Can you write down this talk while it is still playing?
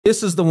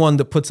This is the one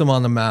that puts him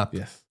on the map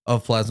Yes.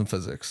 of plasma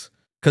physics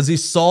because he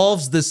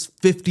solves this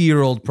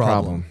 50-year-old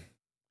problem.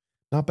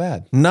 Not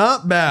bad.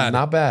 Not bad.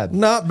 Not bad.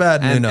 Not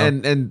bad, Nuno.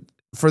 And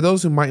for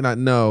those who might not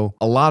know,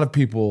 a lot of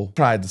people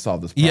tried to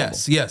solve this problem.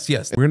 Yes, yes,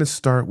 yes. We're going to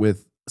start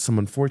with some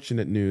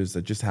unfortunate news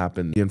that just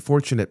happened. The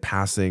unfortunate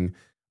passing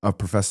of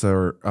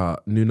Professor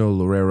Nuno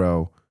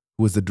Loureiro,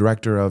 who was the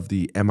director of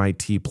the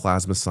MIT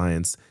Plasma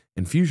Science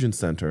and Fusion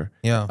Center.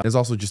 Yeah. Is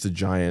also just a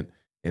giant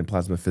in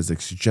plasma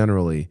physics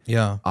generally.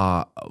 Yeah.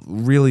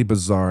 Really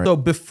bizarre. So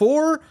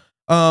before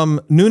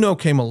Nuno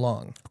came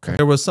along,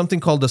 there was something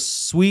called the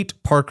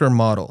Sweet-Parker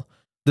model.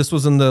 This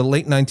was in the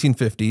late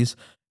 1950s.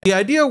 The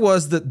idea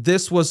was that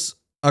this was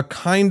a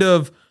kind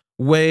of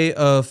way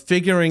of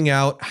figuring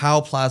out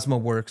how plasma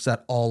works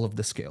at all of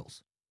the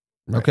scales.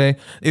 Right. Okay.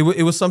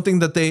 It was something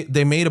that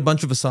they made a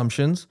bunch of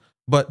assumptions,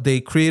 but they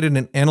created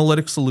an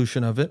analytic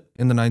solution of it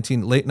in the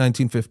late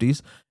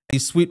 1950s.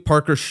 These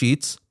Sweet-Parker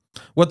sheets.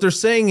 What they're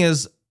saying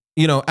is,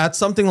 you know, at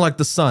something like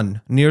the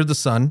sun, near the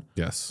sun.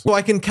 Yes. Well,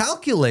 I can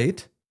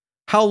calculate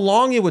how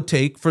long it would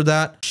take for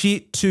that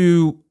sheet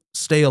to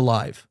stay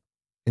alive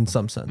in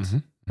some sense.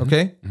 Mm-hmm.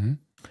 Okay. Mm-hmm.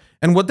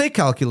 And what they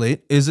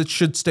calculate is it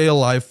should stay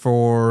alive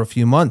for a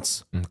few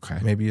months. Okay.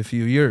 Maybe a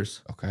few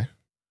years. Okay.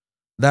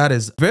 That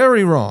is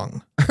very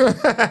wrong.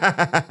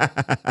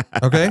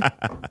 Okay.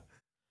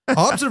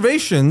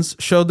 Observations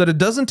show that it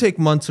doesn't take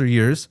months or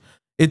years.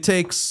 It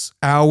takes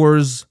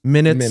hours,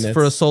 minutes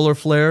for a solar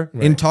flare.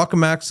 Right. In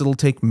tokamaks, it'll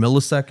take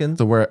milliseconds.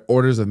 So we're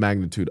orders of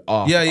magnitude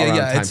off.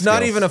 Yeah. It's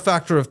not even a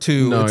factor of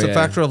 2. No, it's a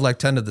factor of like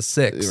 10 to the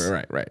 6.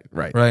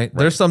 Right.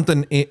 There's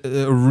something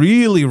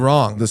really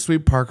wrong. The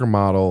Sweet-Parker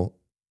model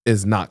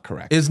is not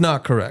correct. Is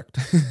not correct.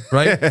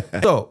 Right?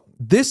 So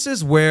this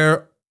is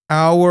where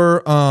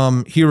our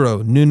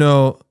hero,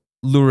 Nuno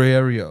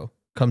Loureiro,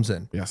 comes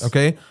in. Yes.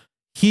 Okay.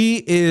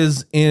 He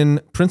is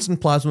in Princeton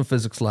Plasma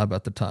Physics Lab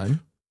at the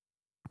time.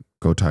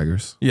 Go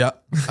Tigers. Yeah,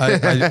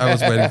 I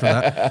was waiting for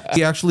that.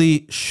 He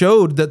actually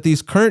showed that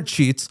these current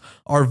sheets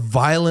are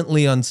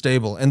violently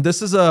unstable. And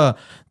this is a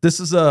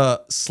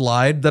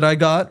slide that I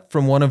got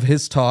from one of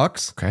his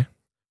talks. Okay.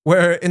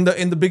 Where in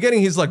the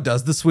beginning he's like,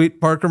 does the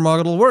Sweet-Parker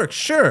model work?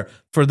 Sure,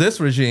 for this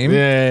regime.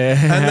 Yeah.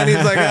 And then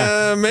he's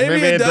like,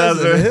 maybe it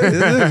doesn't.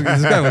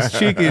 This guy was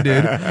cheeky,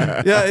 dude.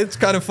 Yeah, it's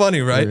kind of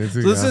funny, right?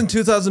 So this is in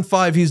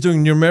 2005. He's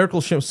doing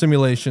numerical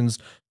simulations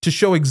to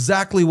show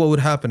exactly what would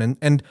happen.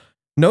 And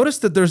notice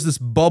that there's this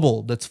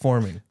bubble that's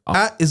forming.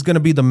 That is going to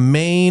be the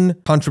main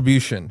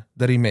contribution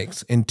that he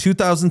makes in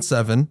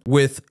 2007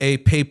 with a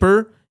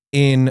paper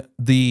in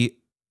the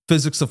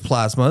physics of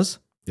plasmas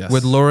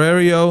with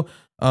Loureiro,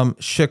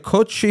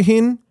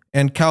 Shekochihin,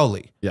 and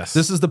Cowley. Yes.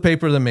 This is the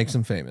paper that makes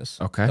him famous.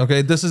 Okay.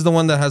 Okay. This is the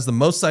one that has the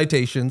most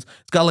citations.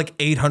 It's got like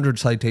 800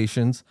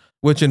 citations,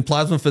 which in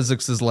plasma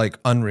physics is like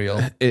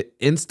unreal.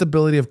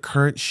 Instability of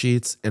current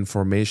sheets and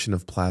formation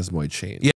of plasmoid chains. Yeah.